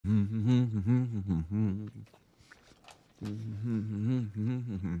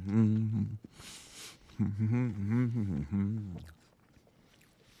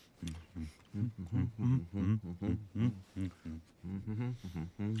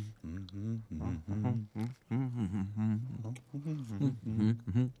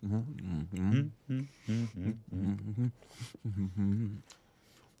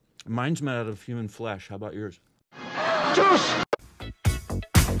Mine's made out of human flesh. How about yours?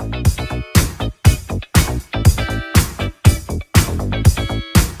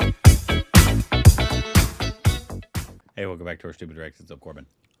 Hey, welcome back to our Stupid Rex. It's up, Corbin.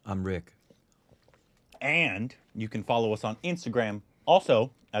 I'm Rick. And you can follow us on Instagram also,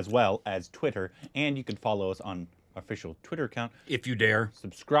 as well as Twitter. And you can follow us on our official Twitter account. If you dare.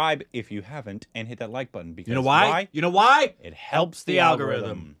 Subscribe if you haven't, and hit that like button. Because you know why? You know why? It helps the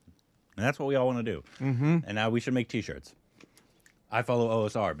algorithm. And that's what we all want to do. Mm-hmm. And now we should make t-shirts. I follow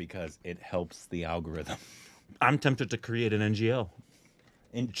OSR because it helps the algorithm. I'm tempted to create an NGO.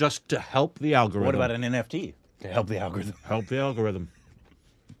 Just to help the algorithm. What about an NFT? To help the algorithm. Help the algorithm.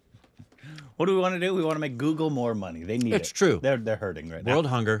 What do we want to do? We want to make Google more money. They need it. It's true. They're hurting right now. World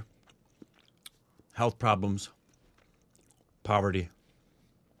hunger, health problems, poverty.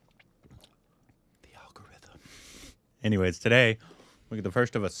 The algorithm. Anyways, today we get the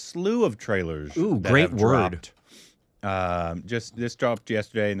first of a slew of trailers. Ooh, great word. Just this dropped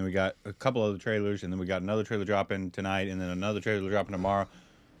yesterday, and then we got a couple other trailers, and then we got another trailer dropping tonight, and then another trailer dropping tomorrow. Do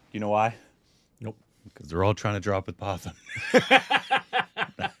you know why? Nope. Because they're all trying to drop with Pothan.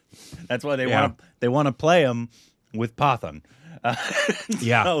 That's why they want to play them with Pothan.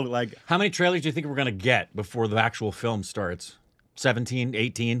 Yeah. So, like, how many trailers do you think we're gonna get before the actual film starts? 17,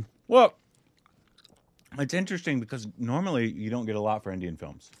 18? Well, it's interesting because normally you don't get a lot for Indian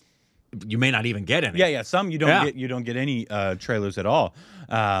films. You may not even get any. Yeah. Some you don't get any trailers at all.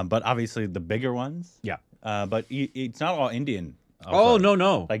 But obviously the bigger ones. Yeah. But it's not all Indian. Also. Oh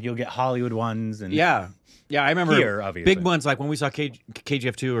no. Like you'll get Hollywood ones and yeah. I remember here, obviously. Big ones like when we saw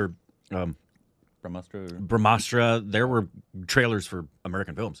KGF2 or Brahmastra. There were trailers for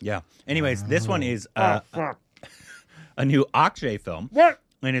American films. Yeah. Anyways, this one is a new Akshay film. What?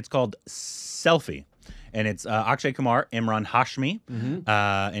 And it's called Selfie. And it's Akshay Kumar, Emraan Hashmi,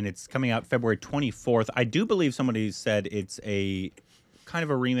 and it's coming out February 24th. I do believe somebody said it's a kind of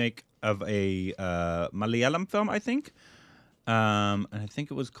a remake of a Malayalam film, I think. And I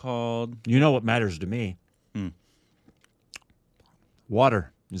think it was called... You know what matters to me?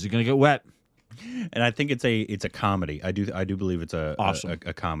 Water. Is it going to get wet? And I think it's a comedy. I do believe it's a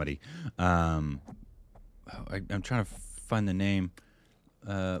comedy. I'm trying to find the name.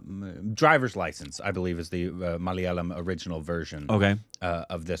 Driver's License, I believe, is the Malayalam original version. Okay.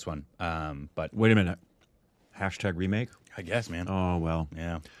 Of this one. But wait a minute. Hashtag remake? I guess, man. Oh well.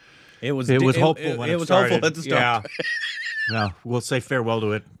 Yeah. It was hopeful when it was started. hopeful at the start. Yeah. No, we'll say farewell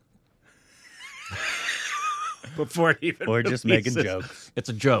to it. Before it even Or just releases. making jokes. It's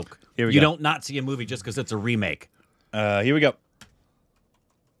a joke. Here we you go. don't not see a movie just because it's a remake. Here we go.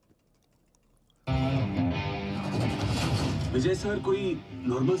 Vijay sir कोई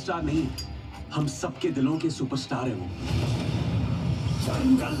normal star नहीं, हम सबके दिलों के superstar हैं वो।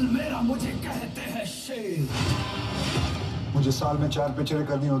 जंगल मेरा मुझे कहते हैं शेर। मुझे साल में 4 पिक्चरें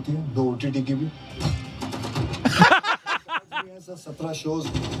करनी होती हैं, 2 OTT की भी। ऐसा 17 शोज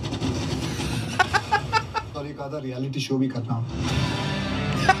और एक आधा रियलिटी शो भी करना होता है।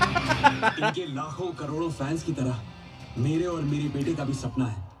 इनके लाखों करोड़ों फैंस की तरह मेरे और मेरे बेटे का भी सपना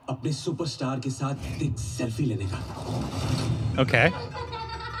है अपने सुपरस्टार के साथ एक सेल्फी लेने का। Okay.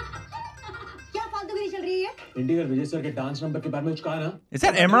 क्या फालतूगिरी चल रही है? इंडिगर विजय सर के डांस नंबर के बारे में कुछ कहा ना? Is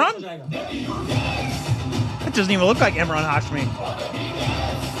that Emraan? That doesn't even look like Emraan Hashmi.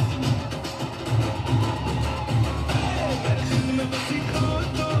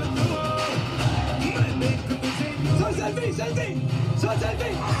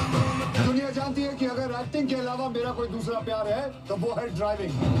 दुनिया जानती है कि अगर एक्टिंग के अलावा मेरा कोई दूसरा प्यार है तो वो है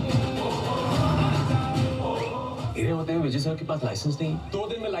ड्राइविंग। मेरे होते हुए विजय सर के पास लाइसेंस नहीं, 2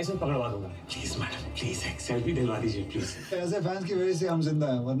 दिन में लाइसेंस पकड़वा दूंगा। प्लीज मैडम, प्लीज एक सेल्फी दिलवा दीजिए प्लीज। ऐसे फैंस की वजह से हम जिंदा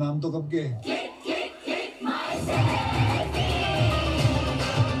हैं, वरना हम तो कब के।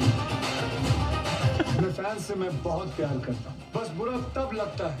 अपने फैंस से मैं बहुत प्यार करता हूँ, बस बुरा तब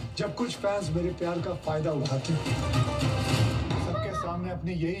लगता है जब कुछ फैंस मेरे प्यार का फायदा उठाते हैं। सबके सामने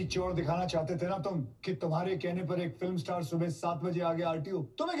अपनी यही चोर दिखाना चाहते थे ना तुम, कि तुम्हारे कहने पर एक फिल्म स्टार सुबह 7 बजे आ गया RTO।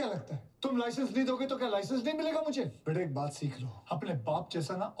 तुम्हें क्या लगता है तुम लाइसेंस नहीं दोगे तो क्या लाइसेंस नहीं मिलेगा मुझे? बेटा एक बात सीख लो, अपने बाप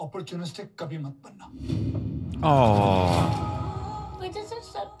जैसा ना अपॉर्चुनिस्टिक कभी मत बनना। Oh. विजय सर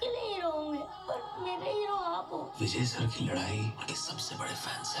सबके लिए हीरो होंगे, पर मेरे हीरो आप हो। विजय सर की लड़ाई उनके सबसे बड़े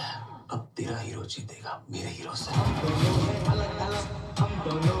फैंस है। अब तेरा हीरो जीतेगा मेरे हीरो से।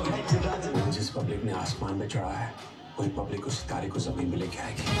 जिस पब्लिक ने आसमान में चढ़ा है वही पब्लिक उस सितारे को जमीन में लेके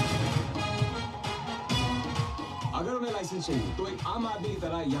आएगी। अगर उन्हें लाइसेंस चाहिए तो एक आम आदमी की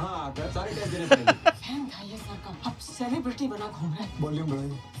तरह यहाँ आकर सारे टेस्ट देने पड़ेंगे। फैन था ये सर का, अब सेलिब्रिटी बना घूम रहा है। वॉल्यूम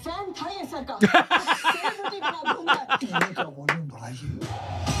बढ़ाइए। फैन था ये सर का, सेलिब्रिटी बना घूम रहा है। टीवी का वॉल्यूम बढ़ाइए।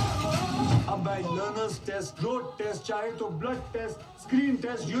 अब मैं लर्नर्स टेस्ट, रोड टेस्ट, चाहे तो blood test, screen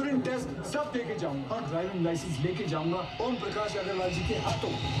test, urine test सब देके जाऊंगा और ड्राइविंग लाइसेंस लेके जाऊंगा ओम प्रकाश अग्रवाल जी के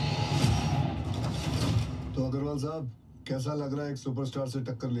हाथों। तो अग्रवाल साहब कैसा लग रहा है एक सुपरस्टार से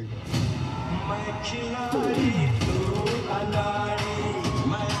टक्कर लेकर? मैं खिलाड़ी तू अनाड़ी,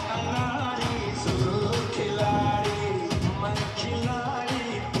 मैं अनाड़ी तू खिलाड़ी, मैं खिलाड़ी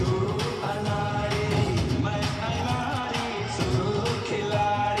तू अनाड़ी, मैं अनाड़ी तू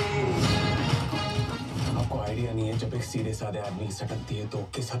खिलाड़ी। आपको आइडिया नहीं है जब एक सीधे साधे आदमी की सटकती है तो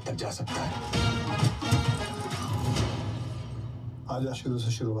किस हद तक जा सकता है। आजा शुरू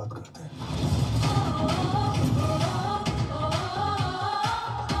से शुरुआत करते हैं।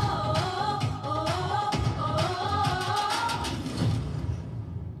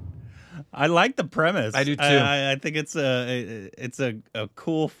 I like the premise. I do too. I think it's a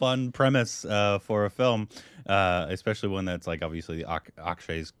cool, fun premise for a film, especially one that's like obviously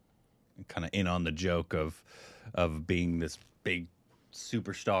Akshay's kind of in on the joke of being this big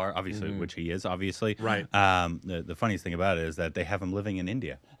superstar, obviously, which he is, obviously. Right. The funniest thing about it is that they have him living in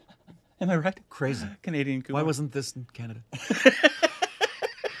India. Am I right? Crazy. Canadian Kumar. Why wasn't this in Canada?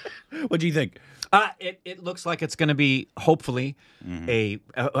 What do you think? It looks like it's going to be hopefully a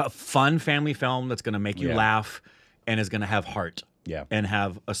fun family film that's going to make you laugh and is going to have heart. Yeah. And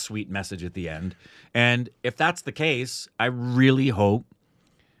have a sweet message at the end. And if that's the case, I really hope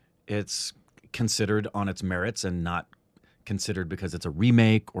it's considered on its merits and not considered because it's a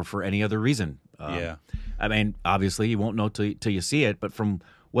remake or for any other reason. Yeah. I mean, obviously you won't know till you see it, but from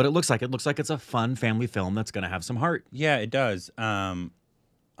what it looks like it's a fun family film that's going to have some heart. Yeah, it does.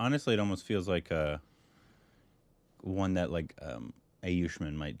 Honestly, it almost feels like one that like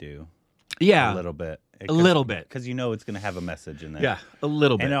Ayushman might do. Yeah. A little bit. A little bit. Because you know it's going to have a message in there. Yeah, a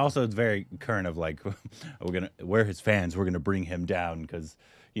little bit. And also it's very current of like, we're his fans, we're going to bring him down because,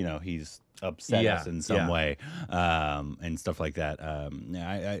 you know, he's upset us in some way and stuff like that.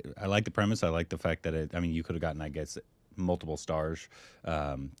 I like the premise. I like the fact that you could have gotten, I guess, multiple stars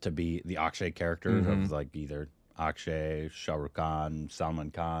to be the Akshay character of like either Akshay, Shah Rukh Khan, Salman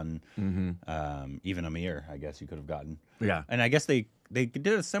Khan, even Amir, I guess you could have gotten. Yeah. And I guess they did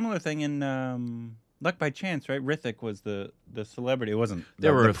a similar thing in Luck by Chance, right? Rithik was the celebrity. It wasn't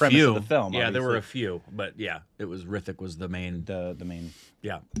there were the a premise few. of the film. Yeah, there were a obviously. few, but yeah, it was Rithik was the main. The main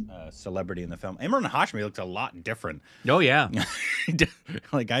celebrity in the film. Emraan Hashmi looks a lot different. Oh yeah,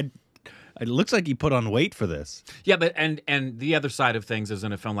 like it looks like he put on weight for this. Yeah, but and the other side of things is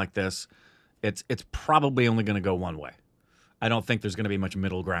in a film like this, it's probably only going to go one way. I don't think there's going to be much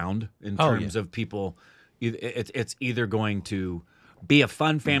middle ground in terms of people. It's either going to be a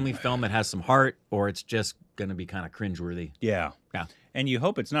fun family film that has some heart, or it's just going to be kind of cringeworthy. Yeah, yeah. And you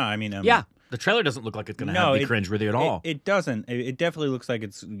hope it's not. I mean, yeah. The trailer doesn't look like it's going to be cringeworthy at all. It doesn't. It definitely looks like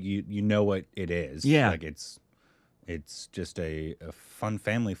it's you know what it is. Yeah, like it's just a fun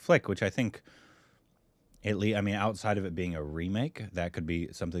family flick, which I think. Outside of it being a remake, that could be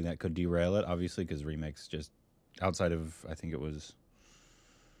something that could derail it, obviously, because remakes just outside of, I think it was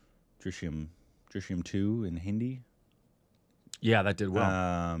Drishyam 2 in Hindi. Yeah, that did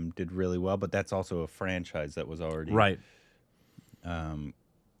well. Did really well, but that's also a franchise that was already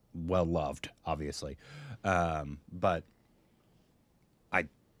well loved, obviously. But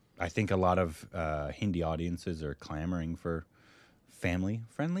I think a lot of Hindi audiences are clamoring for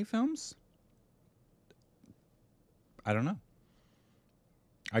family-friendly films. I don't know.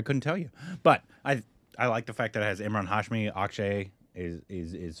 I couldn't tell you, but I like the fact that it has Emraan Hashmi. Akshay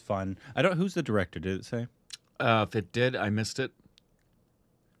is fun. I don't. Who's the director? Did it say? If it did, I missed it.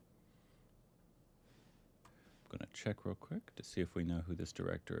 I'm gonna check real quick to see if we know who this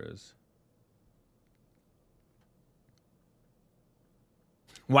director is.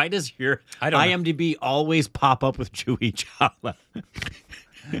 Why does your IMDb always pop up with Juhi Chawla?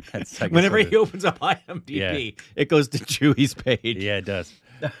 Whenever he opens up IMDb, it goes to Chewy's page. Yeah, it does.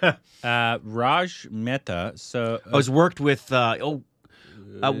 Raj Mehta. So has worked with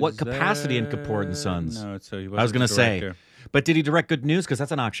what capacity in Kapoor and Sons? No, so he wasn't. I was going to say, but did he direct Good News? Because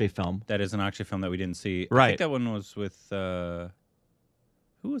that's an Akshay film. That is an Akshay film that we didn't see. Right. I think that one was with. Who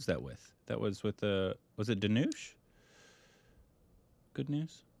was that with? That was with. Was it Danush? Good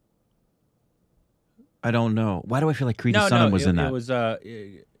News. I don't know. Why do I feel like Kriti No, Sanon was in that? It was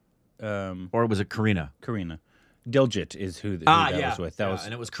Or was it Karina? Karina. Diljit is who that was with. That was,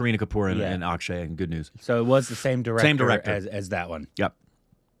 and it was Karina Kapoor and, Yeah. and Akshay and Good News. so it was the same director, Same director. as that one. Yep.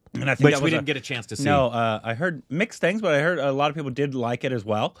 And I think Which that we was didn't get a chance to see. No, I heard mixed things, but I heard a lot of people did like it as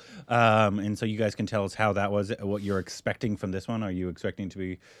well. And so you guys can tell us how that was, what you're expecting from this one. Are you expecting it to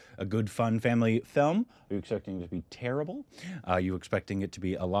be a good, fun family film? Are you expecting it to be terrible? Are you expecting it to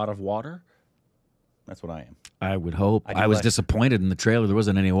be a lot of water? That's what I am. I would hope. I do I was like- disappointed in the trailer. There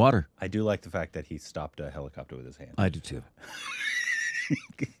wasn't any water. I do like the fact that he stopped a helicopter with his hand. I do too.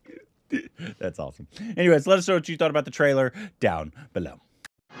 That's awesome. Anyways, let us know what you thought about the trailer down below.